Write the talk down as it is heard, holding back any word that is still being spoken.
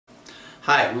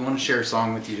Hi, we want to share a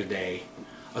song with you today.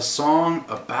 A song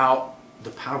about the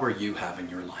power you have in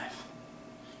your life.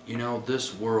 You know,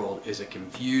 this world is a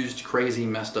confused, crazy,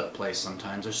 messed up place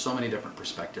sometimes. There's so many different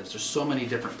perspectives. There's so many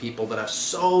different people that have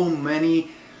so many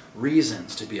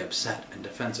reasons to be upset and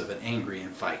defensive and angry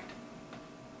and fight.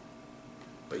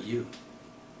 But you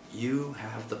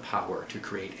have the power to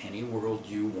create any world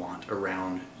you want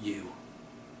around you.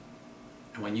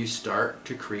 And when you start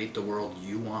to create the world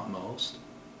you want most,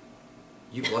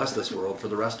 you bless this world for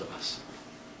the rest of us.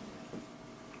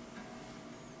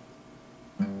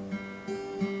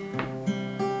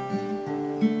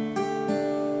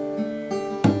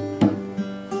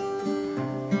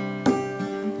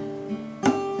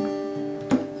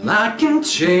 I can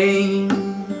change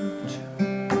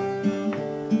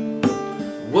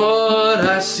what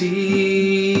I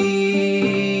see.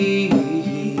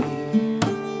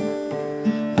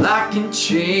 I can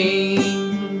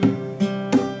change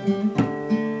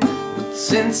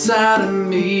what's inside of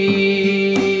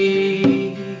me.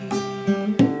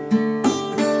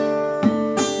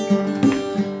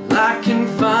 I can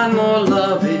find more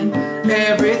love in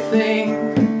everything,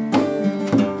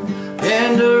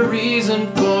 and a reason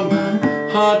for my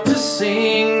heart to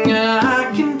sing.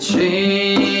 I can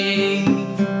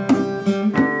change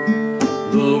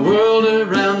the world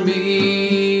around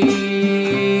me.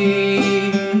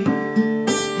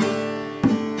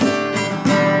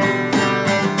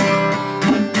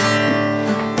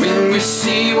 When we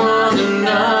see one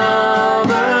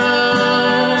another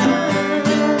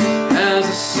as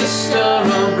a sister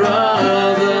or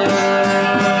brother,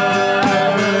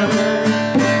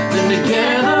 then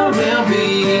together we'll be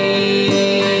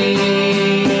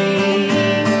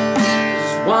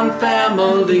just one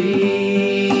family.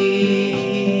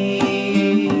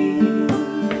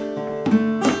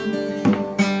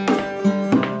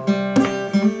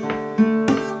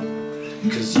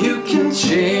 You can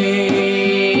change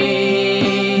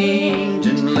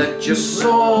and let your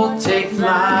soul take flight.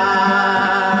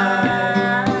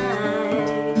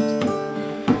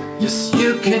 Yes,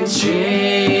 you can change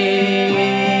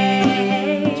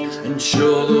and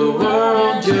show the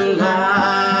world your light.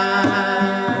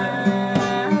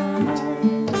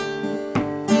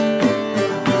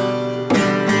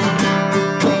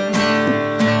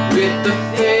 With the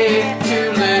faith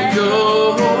to let go,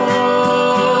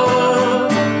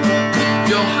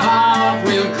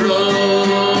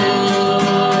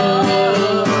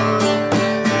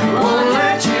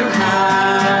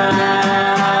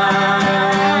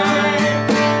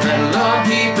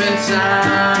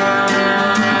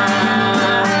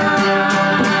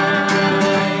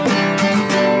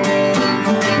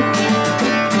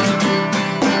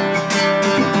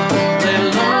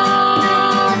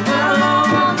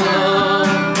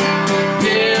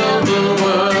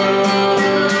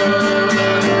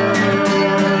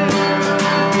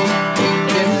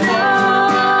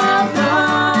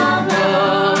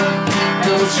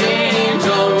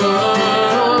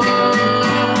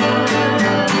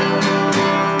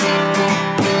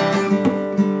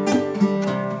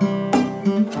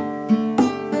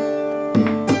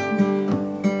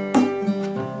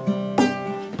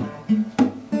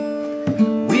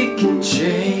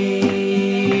 change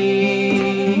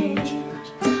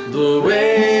the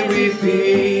way we feel.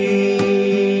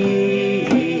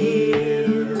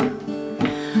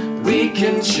 We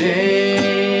can change,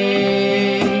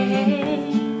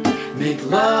 make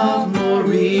love more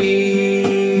real.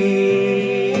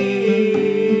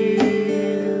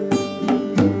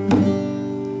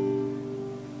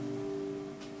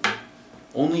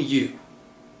 Only you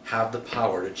have the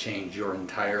power to change your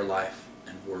entire life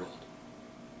and world.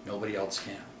 Nobody else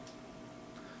can.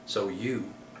 So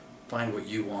you find what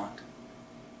you want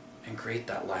and create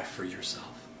that life for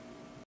yourself.